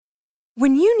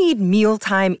When you need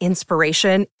mealtime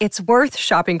inspiration, it's worth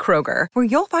shopping Kroger, where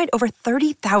you'll find over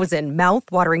 30,000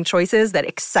 mouth-watering choices that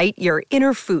excite your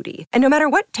inner foodie. And no matter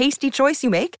what tasty choice you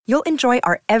make, you'll enjoy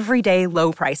our everyday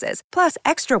low prices, plus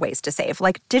extra ways to save,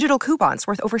 like digital coupons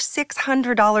worth over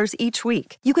 $600 each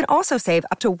week. You can also save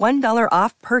up to $1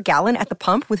 off per gallon at the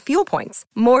pump with fuel points.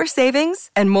 More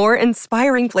savings and more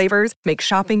inspiring flavors make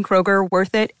shopping Kroger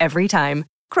worth it every time.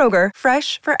 Kroger,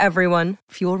 fresh for everyone.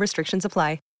 Fuel restrictions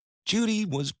apply. Judy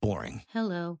was boring.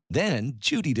 Hello. Then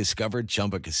Judy discovered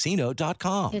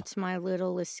ChumbaCasino.com. It's my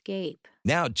little escape.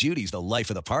 Now Judy's the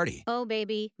life of the party. Oh,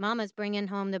 baby, mama's bringing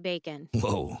home the bacon.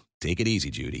 Whoa, take it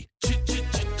easy, Judy.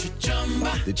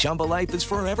 The Chumba life is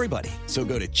for everybody. So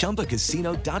go to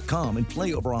ChumbaCasino.com and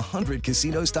play over 100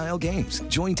 casino-style games.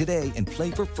 Join today and play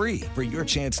for free for your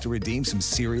chance to redeem some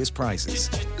serious prizes.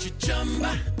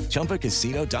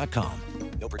 ChumbaCasino.com.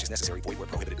 No purchase necessary. Void where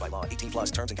prohibited by law. 18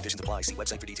 plus terms and conditions apply. See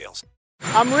website for details.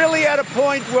 I'm really at a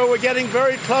point where we're getting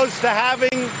very close to having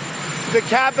the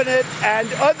cabinet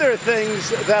and other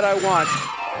things that I want.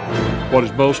 What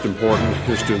is most important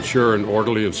is to ensure an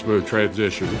orderly and smooth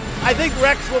transition. I think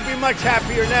Rex will be much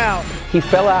happier now. He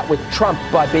fell out with Trump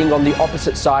by being on the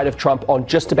opposite side of Trump on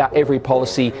just about every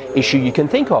policy issue you can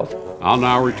think of. I'll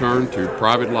now return to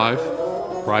private life,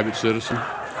 private citizen,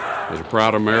 as a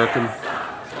proud American,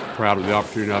 proud of the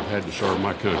opportunity I've had to serve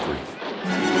my country.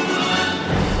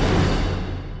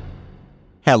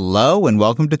 Hello and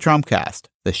welcome to Trumpcast,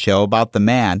 the show about the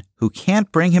man who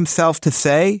can't bring himself to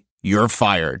say, "You're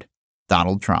fired,"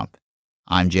 Donald Trump.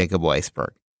 I'm Jacob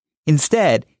Weisberg.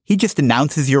 Instead, he just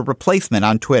announces your replacement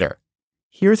on Twitter.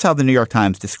 Here's how the New York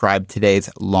Times described today's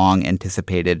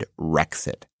long-anticipated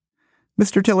Rexit.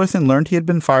 Mr. Tillerson learned he had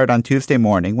been fired on Tuesday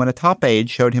morning when a top aide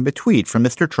showed him a tweet from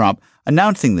Mr. Trump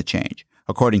announcing the change,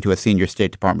 according to a senior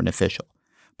State Department official.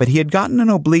 But he had gotten an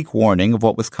oblique warning of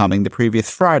what was coming the previous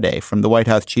Friday from the White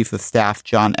House Chief of Staff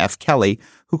John F. Kelly,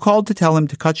 who called to tell him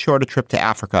to cut short a trip to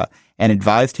Africa and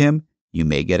advised him, "You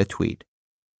may get a tweet."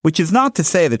 Which is not to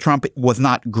say that Trump was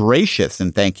not gracious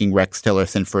in thanking Rex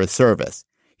Tillerson for his service.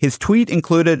 His tweet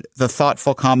included the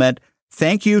thoughtful comment,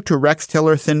 "Thank you to Rex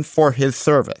Tillerson for his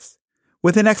service,"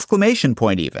 with an exclamation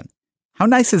point even. How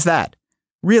nice is that?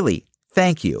 Really,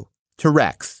 thank you to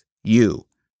Rex. You.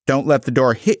 Don't let the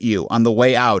door hit you on the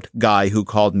way out, guy who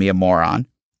called me a moron.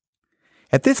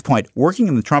 At this point, working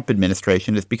in the Trump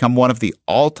administration has become one of the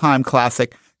all-time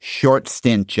classic short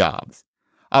stint jobs.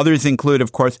 Others include,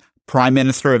 of course, Prime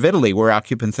Minister of Italy, where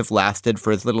occupants have lasted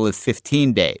for as little as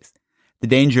 15 days. The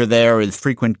danger there is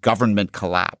frequent government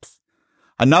collapse.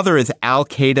 Another is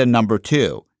Al-Qaeda number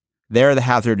 2. There the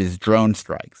hazard is drone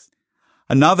strikes.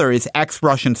 Another is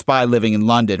ex-Russian spy living in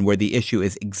London, where the issue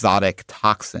is exotic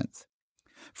toxins.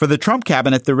 For the Trump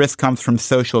cabinet, the risk comes from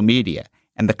social media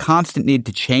and the constant need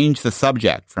to change the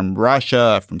subject from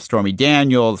Russia, from Stormy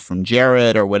Daniels, from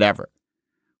Jared, or whatever.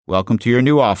 Welcome to your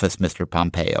new office, Mr.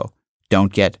 Pompeo.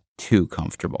 Don't get too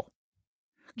comfortable.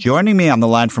 Joining me on the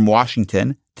line from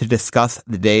Washington to discuss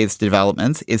the day's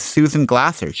developments is Susan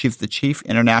Glasser. She's the chief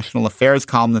international affairs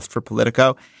columnist for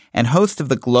Politico and host of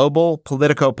the Global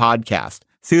Politico podcast.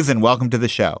 Susan, welcome to the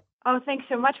show. Oh, thanks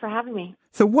so much for having me.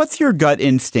 So what's your gut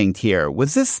instinct here?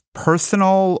 Was this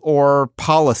personal or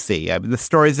policy? I mean, the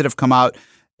stories that have come out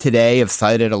today have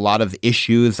cited a lot of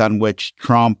issues on which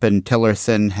Trump and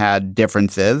Tillerson had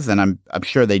differences, and I'm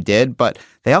sure they did, but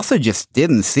they also just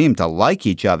didn't seem to like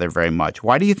each other very much.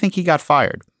 Why do you think he got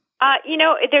fired?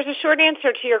 There's a short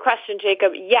answer to your question,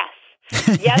 Jacob. Yes.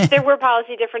 Yes, there were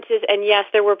policy differences, and yes,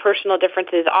 there were personal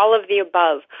differences, all of the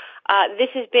above. This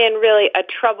has been really a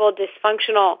troubled,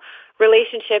 dysfunctional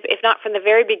relationship, if not from the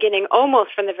very beginning,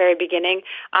 almost from the very beginning.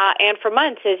 And for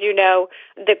months, as you know,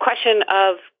 the question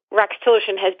of Rex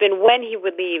Tillerson has been when he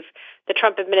would leave the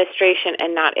Trump administration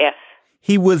and not if.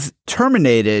 He was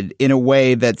terminated in a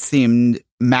way that seemed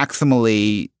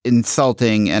maximally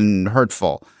insulting and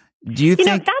hurtful. Do you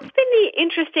think that's been the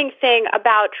interesting thing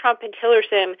about Trump and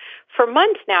Tillerson for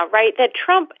months now, right? That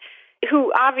Trump,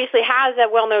 who obviously has a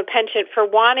well-known penchant for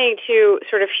wanting to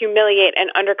sort of humiliate and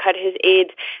undercut his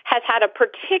aides, has had a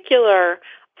particular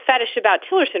fetish about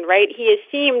Tillerson, right? He has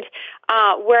seemed,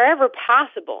 wherever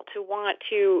possible, to want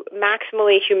to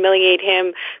maximally humiliate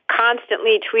him,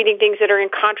 constantly tweeting things that are in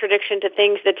contradiction to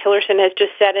things that Tillerson has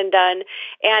just said and done,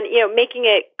 and, making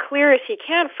it clear as he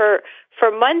can for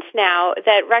months now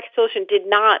that Rex Tillerson did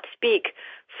not speak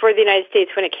for the United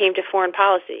States when it came to foreign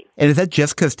policy. And is that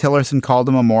just because Tillerson called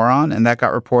him a moron and that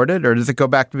got reported, or does it go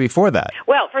back to before that?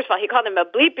 Well, first of all, he called him a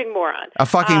bleeping moron. A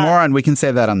fucking moron. We can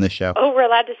say that on this show. Oh, we're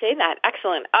allowed to say that.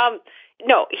 Excellent.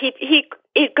 No,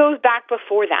 it goes back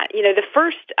before that. The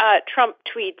first Trump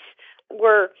tweets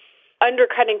were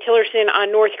undercutting Tillerson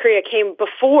on North Korea came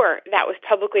before that was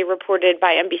publicly reported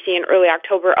by NBC in early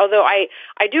October. Although I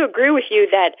do agree with you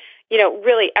that,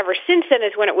 really ever since then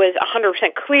is when it was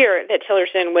 100% clear that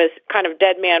Tillerson was kind of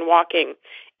dead man walking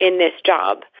in this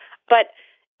job. But,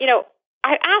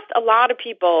 I asked a lot of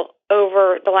people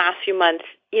over the last few months,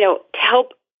 to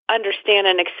help understand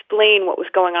and explain what was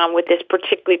going on with this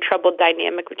particularly troubled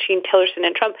dynamic between Tillerson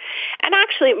and Trump. And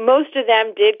actually, most of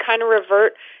them did kind of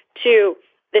revert to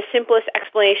the simplest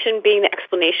explanation being the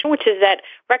explanation, which is that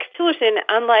Rex Tillerson,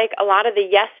 unlike a lot of the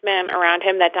yes men around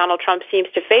him that Donald Trump seems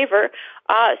to favor,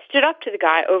 stood up to the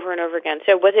guy over and over again.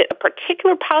 So was it a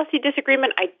particular policy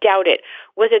disagreement? I doubt it.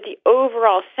 Was it the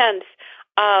overall sense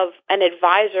of an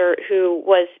advisor who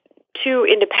was too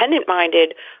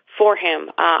independent-minded for him?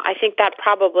 I think that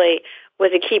probably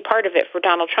was a key part of it for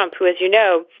Donald Trump, who, as you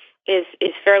know, is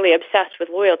fairly obsessed with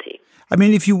loyalty. I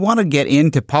mean, if you want to get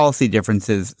into policy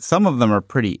differences, some of them are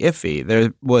pretty iffy.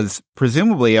 There was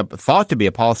presumably thought to be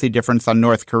a policy difference on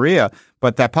North Korea,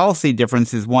 but that policy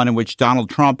difference is one in which Donald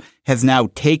Trump has now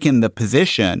taken the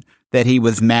position that he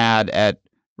was mad at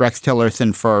Rex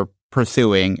Tillerson for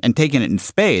pursuing and taken it in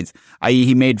spades, i.e.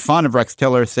 he made fun of Rex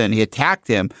Tillerson. He attacked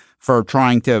him for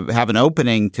trying to have an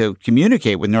opening to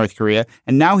communicate with North Korea.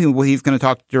 And now he's going to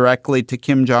talk directly to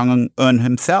Kim Jong-un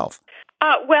himself.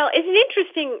 Well, it's an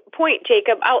interesting point,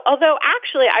 Jacob, although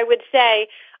actually I would say,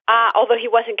 although he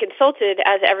wasn't consulted,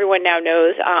 as everyone now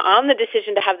knows, on the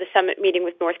decision to have the summit meeting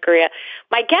with North Korea,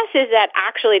 my guess is that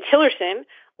actually Tillerson,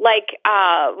 like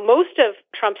most of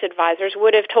Trump's advisors,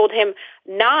 would have told him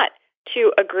not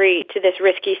to agree to this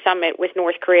risky summit with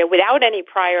North Korea without any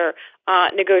prior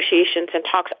negotiations and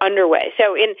talks underway.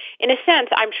 So in a sense,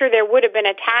 I'm sure there would have been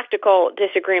a tactical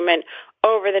disagreement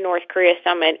over the North Korea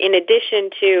summit, in addition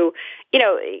to,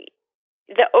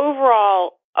 the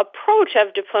overall approach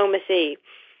of diplomacy,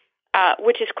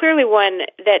 which is clearly one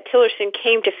that Tillerson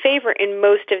came to favor in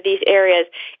most of these areas,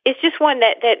 is just one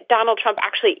that Donald Trump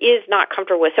actually is not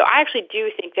comfortable with. So I actually do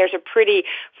think there's a pretty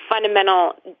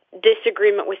fundamental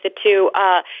disagreement with the two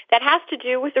that has to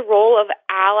do with the role of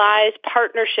allies,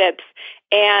 partnerships,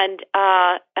 and,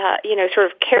 sort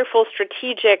of careful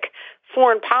strategic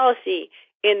foreign policy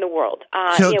in the world.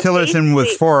 Tillerson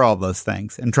was for all those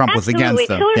things, and Trump was against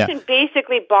them. Tillerson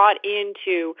basically bought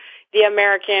into the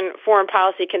American foreign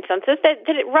policy consensus that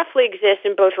it roughly exists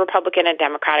in both Republican and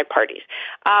Democratic parties,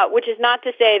 which is not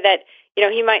to say that,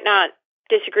 he might not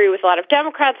disagree with a lot of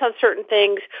Democrats on certain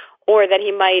things, or that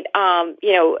he might,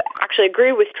 actually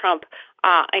agree with Trump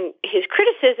and his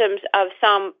criticisms of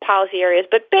some policy areas.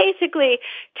 But basically,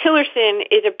 Tillerson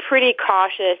is a pretty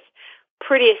cautious,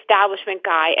 pretty establishment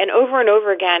guy. And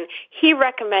over again, he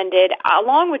recommended,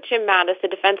 along with Jim Mattis, the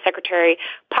defense secretary,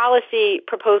 policy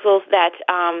proposals that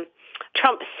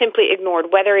Trump simply ignored,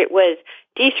 whether it was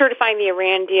decertifying the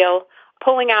Iran deal,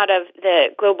 pulling out of the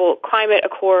Global Climate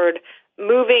Accord,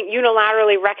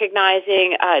 unilaterally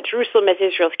recognizing Jerusalem as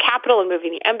Israel's capital and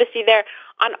moving the embassy there.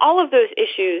 On all of those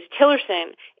issues,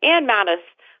 Tillerson and Mattis,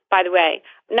 by the way,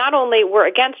 not only were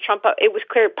against Trump, but it was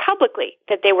clear publicly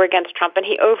that they were against Trump, and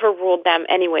he overruled them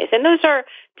anyways. And those are,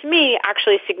 to me,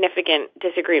 actually significant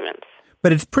disagreements.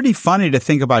 But it's pretty funny to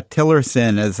think about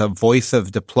Tillerson as a voice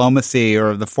of diplomacy or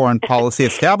of the foreign policy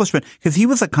establishment, because he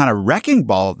was a kind of wrecking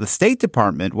ball at the State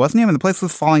Department, wasn't he? I mean, the place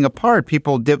was falling apart.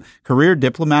 Career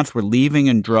diplomats were leaving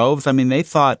in droves. I mean, they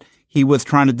thought he was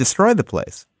trying to destroy the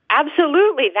place.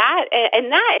 Absolutely. That, in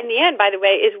the end, by the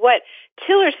way, is what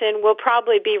Tillerson will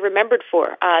probably be remembered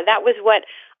for. That was what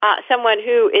someone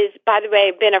who is, by the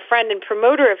way, been a friend and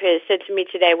promoter of his said to me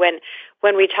today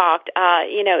when we talked.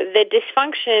 The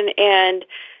dysfunction and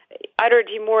utter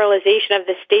demoralization of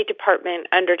the State Department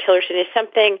under Tillerson is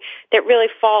something that really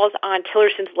falls on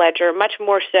Tillerson's ledger, much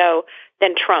more so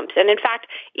than Trump's. And in fact,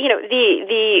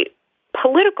 the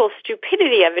political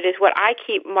stupidity of it is what I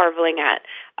keep marveling at.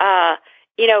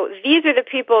 These are the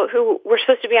people who were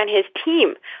supposed to be on his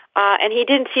team, and he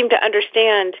didn't seem to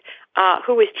understand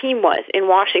who his team was in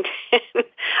Washington,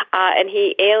 and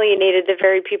he alienated the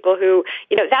very people who,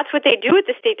 that's what they do at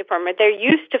the State Department. They're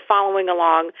used to following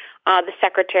along the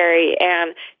secretary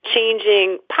and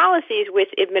changing policies with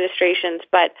administrations,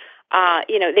 but,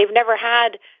 they've never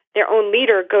had their own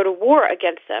leader go to war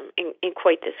against them in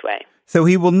quite this way. So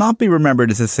he will not be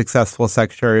remembered as a successful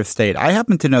Secretary of State. I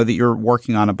happen to know that you're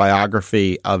working on a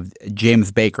biography of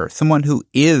James Baker, someone who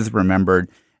is remembered,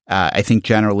 I think,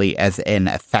 generally as an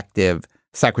effective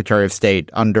Secretary of State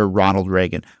under Ronald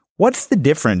Reagan. What's the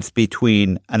difference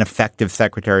between an effective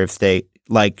Secretary of State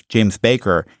like James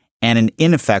Baker and an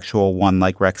ineffectual one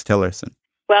like Rex Tillerson?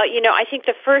 Well, I think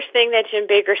the first thing that Jim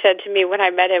Baker said to me when I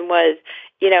met him was,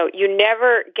 nothing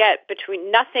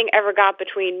ever got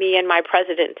between me and my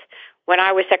president when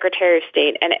I was Secretary of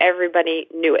State, and everybody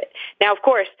knew it. Now, of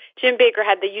course, Jim Baker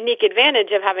had the unique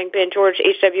advantage of having been George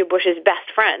H.W. Bush's best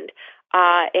friend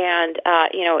and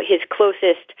his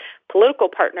closest political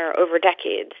partner over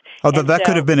decades. Although that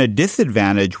could have been a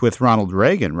disadvantage with Ronald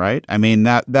Reagan, right? I mean,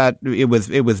 that it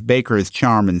was Baker's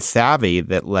charm and savvy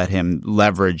that let him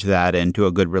leverage that into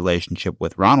a good relationship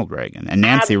with Ronald Reagan and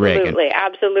Nancy Reagan.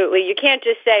 Absolutely. You can't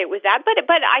just say it was that.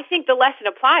 But I think the lesson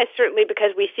applies, certainly,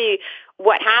 because we see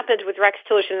what happens with Rex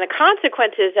Tillerson and the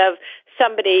consequences of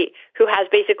somebody who has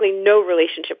basically no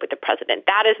relationship with the president.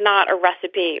 That is not a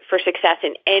recipe for success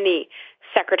in any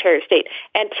Secretary of State.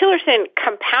 And Tillerson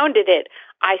compounded it,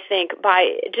 I think,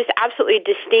 by just absolutely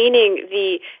disdaining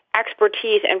the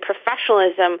expertise and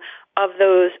professionalism of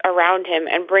those around him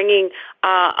and bringing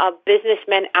a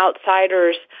businessman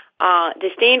outsider's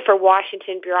disdain for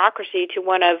Washington bureaucracy to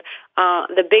one of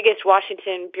the biggest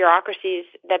Washington bureaucracies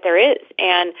that there is.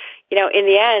 And, in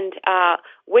the end,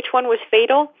 which one was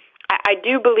fatal? I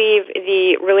do believe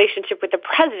the relationship with the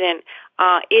president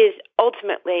is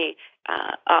ultimately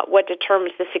what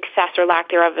determines the success or lack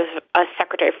thereof of a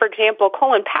secretary. For example,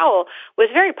 Colin Powell was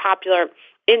very popular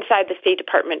inside the State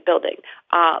Department building,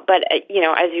 but as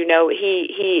you know,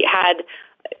 he had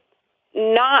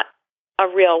not a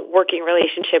real working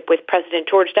relationship with President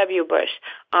George W. Bush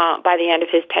by the end of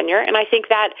his tenure. And I think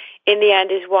that, in the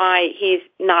end, is why he's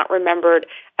not remembered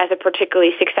as a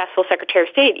particularly successful Secretary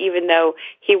of State, even though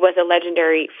he was a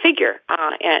legendary figure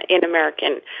in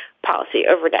American policy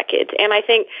over decades. And I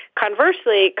think,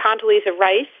 conversely, Condoleezza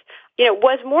Rice,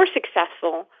 was more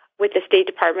successful with the State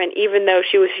Department, even though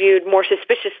she was viewed more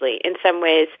suspiciously in some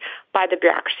ways by the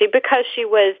bureaucracy, because she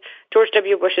was George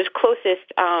W. Bush's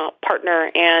closest partner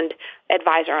and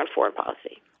advisor on foreign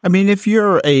policy. I mean, if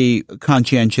you're a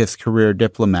conscientious career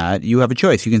diplomat, you have a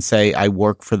choice. You can say, I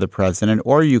work for the president,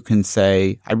 or you can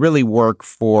say, I really work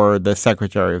for the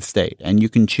Secretary of State. And you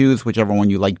can choose whichever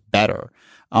one you like better.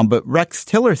 But Rex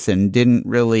Tillerson didn't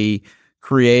really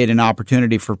create an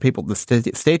opportunity for people, the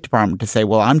State Department, to say,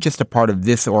 well, I'm just a part of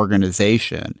this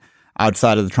organization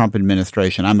outside of the Trump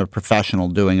administration. I'm a professional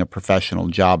doing a professional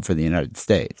job for the United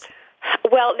States.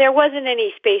 Well, there wasn't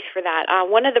any space for that.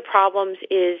 One of the problems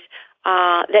is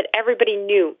that everybody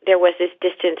knew there was this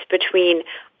distance between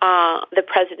the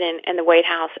president and the White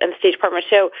House and the State Department.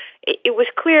 So it was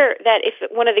clear that if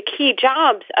one of the key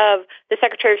jobs of the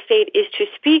Secretary of State is to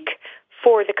speak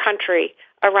for the country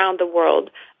around the world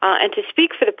and to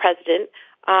speak for the president,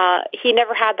 he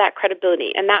never had that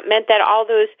credibility. And that meant that all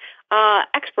those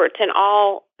experts and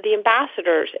all the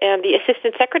ambassadors and the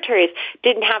assistant secretaries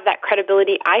didn't have that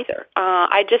credibility either.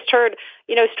 I just heard,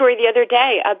 a story the other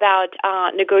day about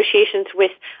negotiations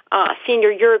with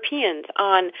senior Europeans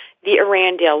on the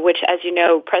Iran deal, which, as you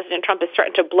know, President Trump is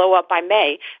threatened to blow up by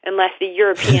May unless the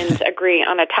Europeans agree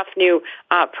on a tough new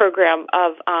program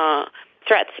of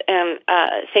threats and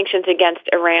sanctions against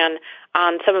Iran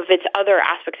on some of its other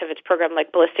aspects of its program,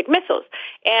 like ballistic missiles.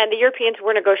 And the Europeans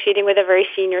were negotiating with a very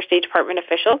senior State Department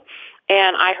official.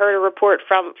 And I heard a report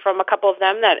from a couple of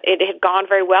them that it had gone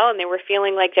very well, and they were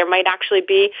feeling like there might actually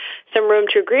be some room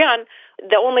to agree on.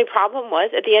 The only problem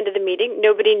was, at the end of the meeting,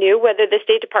 nobody knew whether the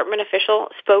State Department official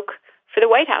spoke for the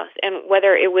White House and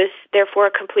whether it was, therefore,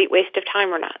 a complete waste of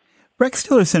time or not. Rex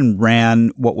Tillerson ran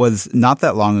what was not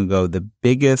that long ago the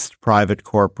biggest private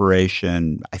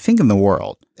corporation, I think, in the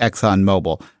world,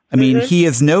 ExxonMobil. I mean, he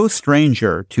is no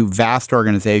stranger to vast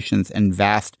organizations and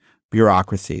vast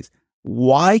bureaucracies.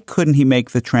 Why couldn't he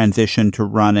make the transition to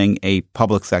running a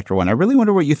public sector one? I really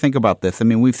wonder what you think about this. I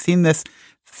mean, we've seen this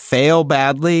fail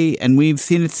badly, and we've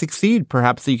seen it succeed,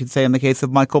 perhaps you could say, in the case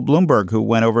of Michael Bloomberg, who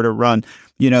went over to run,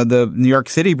 the New York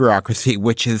City bureaucracy,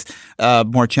 which is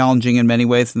more challenging in many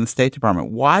ways than the State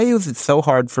Department. Why is it so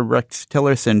hard for Rex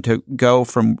Tillerson to go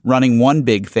from running one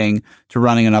big thing to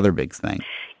running another big thing?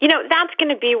 That's going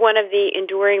to be one of the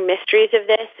enduring mysteries of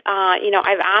this.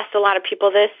 I've asked a lot of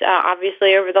people this,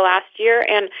 obviously, over the last year.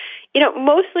 And,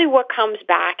 mostly what comes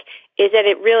back is that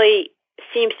it really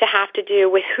seems to have to do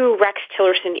with who Rex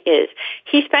Tillerson is.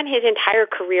 He spent his entire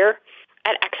career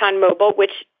at ExxonMobil,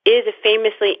 which is a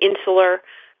famously insular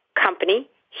company.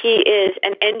 He is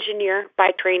an engineer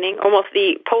by training, almost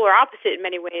the polar opposite in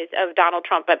many ways of Donald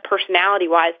Trump, but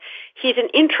personality-wise, he's an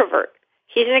introvert.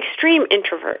 He's an extreme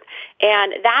introvert.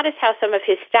 And that is how some of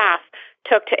his staff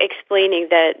took to explaining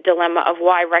the dilemma of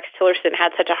why Rex Tillerson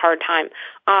had such a hard time.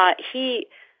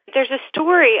 There's a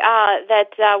story that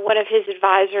one of his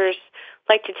advisors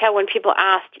like to tell when people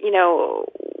asked,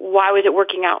 why was it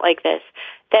working out like this,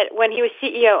 that when he was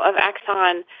CEO of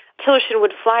Exxon, Tillerson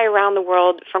would fly around the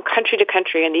world from country to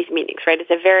country in these meetings, right?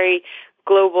 It's a very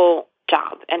global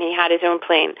job, and he had his own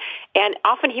plane. And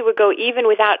often he would go even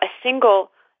without a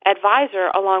single advisor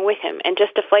along with him and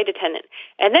just a flight attendant.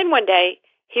 And then one day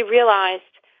he realized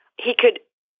he could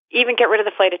even get rid of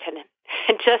the flight attendant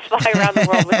and just fly around the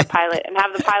world with the pilot and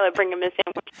have the pilot bring him his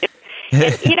sandwich.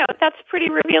 And, that's a pretty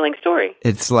revealing story.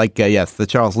 It's like, the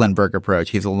Charles Lindbergh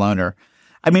approach. He's a loner.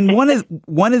 I mean,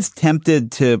 one is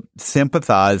tempted to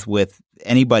sympathize with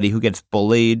anybody who gets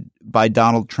bullied by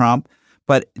Donald Trump,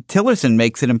 but Tillerson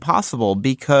makes it impossible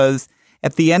because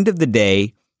at the end of the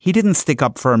day, he didn't stick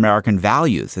up for American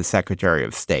values as Secretary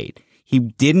of State. He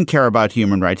didn't care about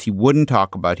human rights. He wouldn't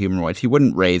talk about human rights. He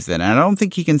wouldn't raise it. And I don't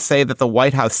think he can say that the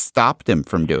White House stopped him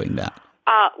from doing that.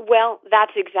 Well,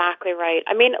 that's exactly right.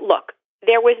 I mean, look,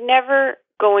 there was never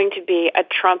going to be a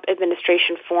Trump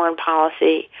administration foreign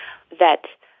policy that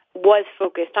was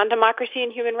focused on democracy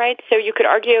and human rights. So you could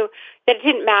argue that it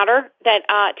didn't matter that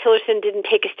Tillerson didn't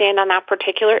take a stand on that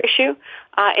particular issue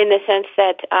in the sense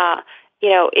that,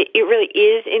 it really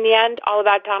is, in the end, all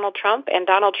about Donald Trump. And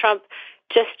Donald Trump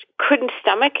just couldn't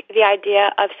stomach the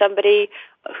idea of somebody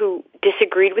who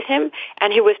disagreed with him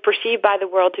and who was perceived by the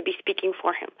world to be speaking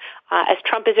for him. As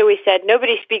Trump has always said,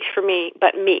 nobody speaks for me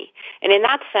but me. And in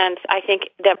that sense, I think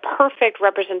the perfect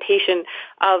representation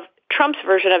of Trump's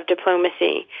version of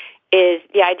diplomacy is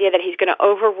the idea that he's going to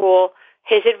overrule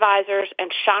his advisors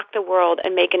and shock the world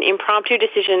and make an impromptu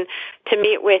decision to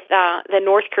meet with the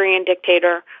North Korean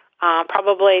dictator,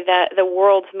 probably the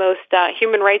world's most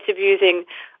human rights abusing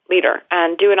leader,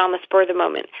 and do it on the spur of the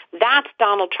moment. That's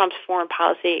Donald Trump's foreign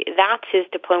policy. That's his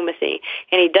diplomacy.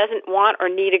 And he doesn't want or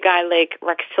need a guy like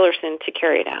Rex Tillerson to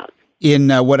carry it out. In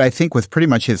what I think was pretty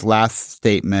much his last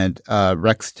statement,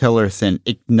 Rex Tillerson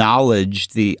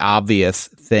acknowledged the obvious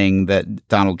thing that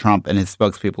Donald Trump and his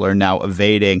spokespeople are now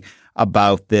evading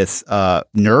about this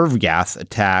nerve gas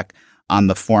attack on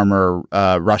the former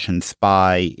Russian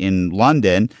spy in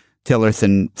London.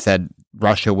 Tillerson said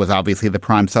Russia was obviously the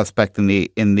prime suspect in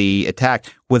the attack.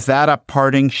 Was that a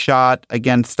parting shot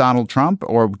against Donald Trump,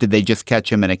 or did they just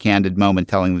catch him in a candid moment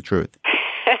telling the truth?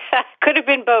 Could have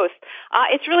been both.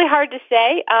 It's really hard to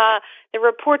say. The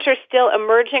reports are still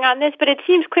emerging on this, but it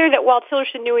seems clear that while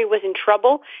Tillerson knew he was in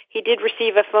trouble, he did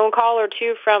receive a phone call or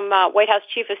two from White House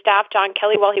Chief of Staff John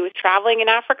Kelly while he was traveling in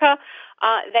Africa.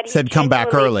 That he said, come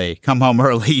back early, come home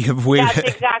early. That's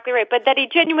exactly right. But that he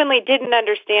genuinely didn't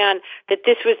understand that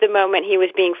this was the moment he was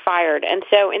being fired. And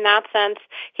so in that sense,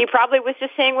 he probably was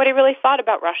just saying what he really thought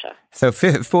about Russia. So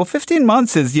 15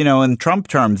 months is, in Trump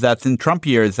terms, that's in Trump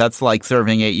years, that's like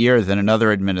serving 8 years in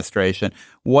another administration.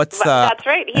 That's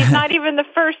right. He's not even the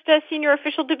first senior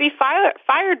official to be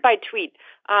fired by tweet.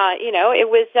 It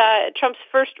was Trump's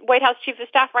first White House Chief of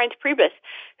Staff, Reince Priebus,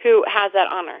 who has that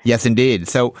honor. Yes, indeed.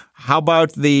 So how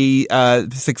about the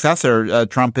successor?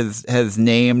 Trump has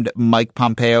named Mike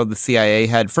Pompeo, the CIA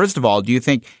head. First of all, do you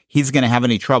think he's going to have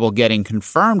any trouble getting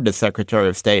confirmed as Secretary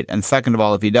of State? And second of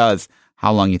all, if he does,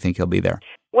 how long do you think he'll be there?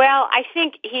 Well, I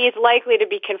think he is likely to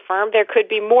be confirmed. There could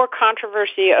be more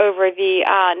controversy over the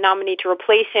nominee to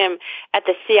replace him at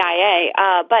the CIA.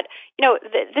 But,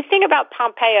 the thing about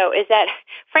Pompeo is that,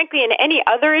 frankly, in any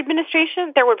other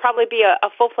administration, there would probably be a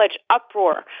full-fledged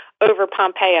uproar over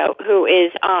Pompeo, who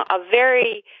is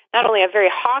not only a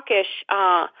very hawkish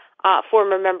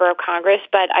former member of Congress,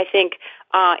 but I think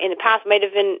in the past might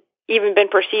have even been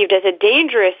perceived as a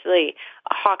dangerously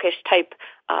hawkish type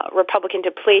Republican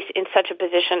to place in such a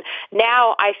position.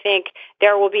 Now, I think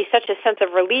there will be such a sense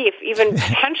of relief, even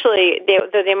potentially,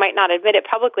 though they might not admit it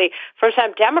publicly, for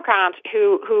some Democrats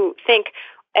who think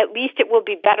at least it will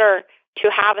be better to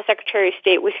have a Secretary of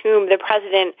State with whom the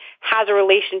president has a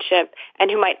relationship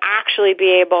and who might actually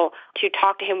be able to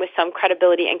talk to him with some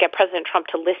credibility and get President Trump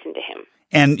to listen to him.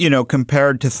 And,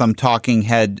 compared to some talking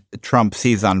head Trump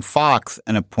sees on Fox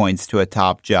and appoints to a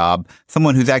top job,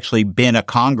 someone who's actually been a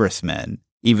congressman,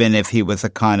 even if he was a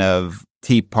kind of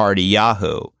Tea Party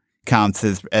Yahoo, counts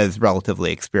as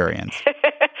relatively experienced.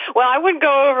 Well, I wouldn't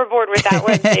go overboard with that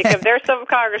one, Jacob. There's some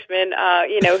congressmen,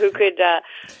 who could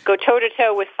go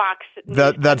toe-to-toe with Fox.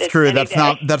 That's true. That's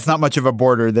not much of a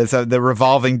border. There's the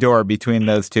revolving door between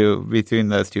those two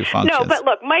functions. No, but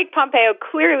look, Mike Pompeo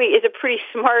clearly is a pretty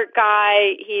smart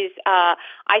guy. He's,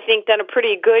 I think, done a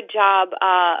pretty good job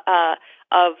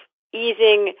of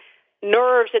easing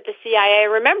nerves at the CIA.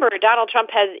 Remember, Donald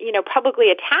Trump has,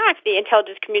 publicly attacked the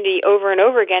intelligence community over and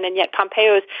over again, and yet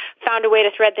Pompeo's found a way to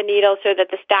thread the needle so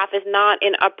that the staff is not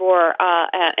in uproar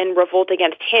and revolt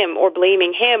against him or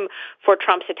blaming him for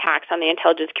Trump's attacks on the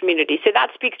intelligence community. So that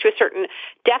speaks to a certain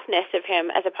deafness of him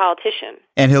as a politician.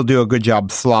 And he'll do a good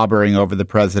job slobbering over the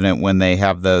president when they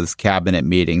have those cabinet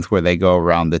meetings where they go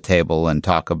around the table and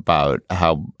talk about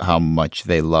how much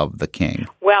they love the king.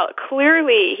 Well,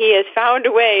 clearly he has found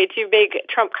a way to make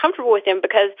Trump comfortable with him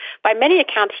because by many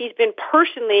accounts he's been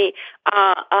personally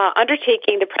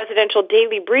undertaking the presidential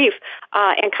daily brief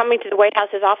and coming to the White House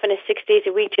as often as 6 days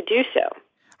a week to do so.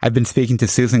 I've been speaking to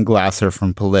Susan Glasser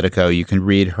from Politico. You can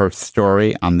read her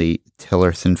story on the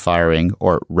Tillerson firing,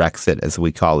 or Rexit as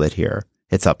we call it here.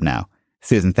 It's up now.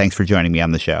 Susan, thanks for joining me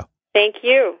on the show. Thank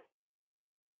you.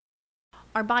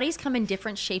 Our bodies come in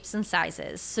different shapes and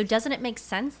sizes, so doesn't it make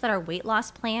sense that our weight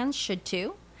loss plans should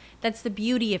too? That's the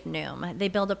beauty of Noom. They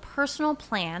build a personal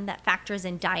plan that factors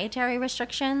in dietary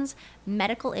restrictions,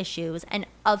 medical issues, and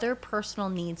other personal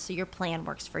needs so your plan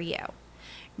works for you.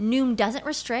 Noom doesn't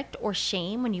restrict or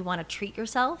shame when you want to treat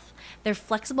yourself. Their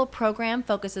flexible program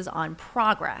focuses on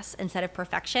progress instead of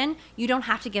perfection. You don't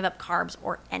have to give up carbs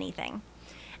or anything.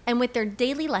 And with their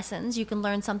daily lessons, you can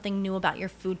learn something new about your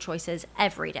food choices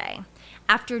every day.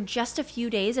 After just a few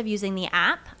days of using the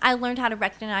app, I learned how to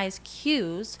recognize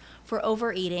cues for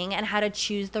overeating and how to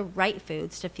choose the right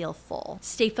foods to feel full.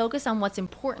 Stay focused on what's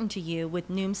important to you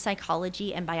with Noom's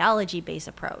psychology and biology-based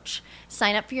approach.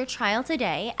 Sign up for your trial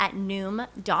today at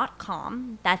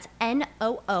Noom.com. That's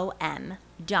Noom.com.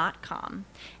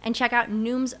 And check out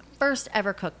Noom's first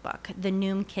ever cookbook, The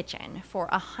Noom Kitchen, for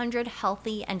 100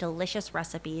 healthy and delicious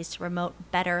recipes to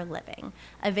promote better living.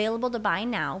 Available to buy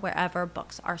now wherever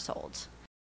books are sold.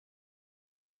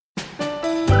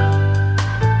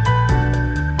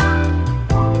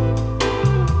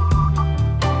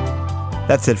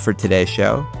 That's it for today's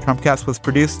show. Trumpcast was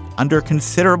produced under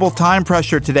considerable time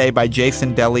pressure today by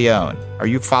Jason DeLeon. Are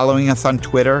you following us on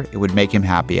Twitter? It would make him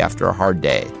happy after a hard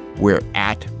day. We're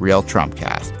at Real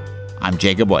Trumpcast. I'm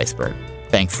Jacob Weisberg.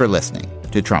 Thanks for listening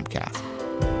to Trumpcast.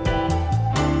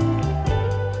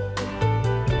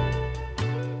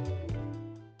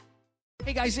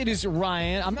 Hey guys, it is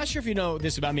Ryan. I'm not sure if you know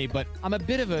this about me, but I'm a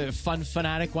bit of a fun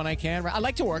fanatic when I can. I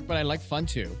like to work, but I like fun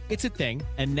too. It's a thing.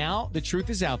 And now the truth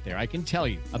is out there. I can tell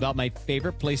you about my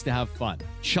favorite place to have fun.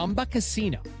 Chumba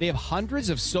Casino. They have hundreds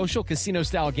of social casino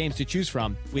style games to choose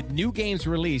from with new games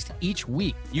released each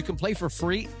week. You can play for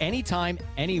free anytime,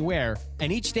 anywhere.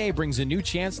 And each day brings a new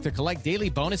chance to collect daily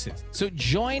bonuses. So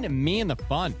join me in the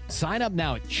fun. Sign up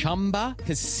now at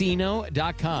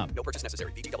ChumbaCasino.com. No purchase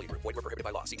necessary. VGW Group. Void where prohibited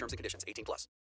by law. See terms and conditions. 18+.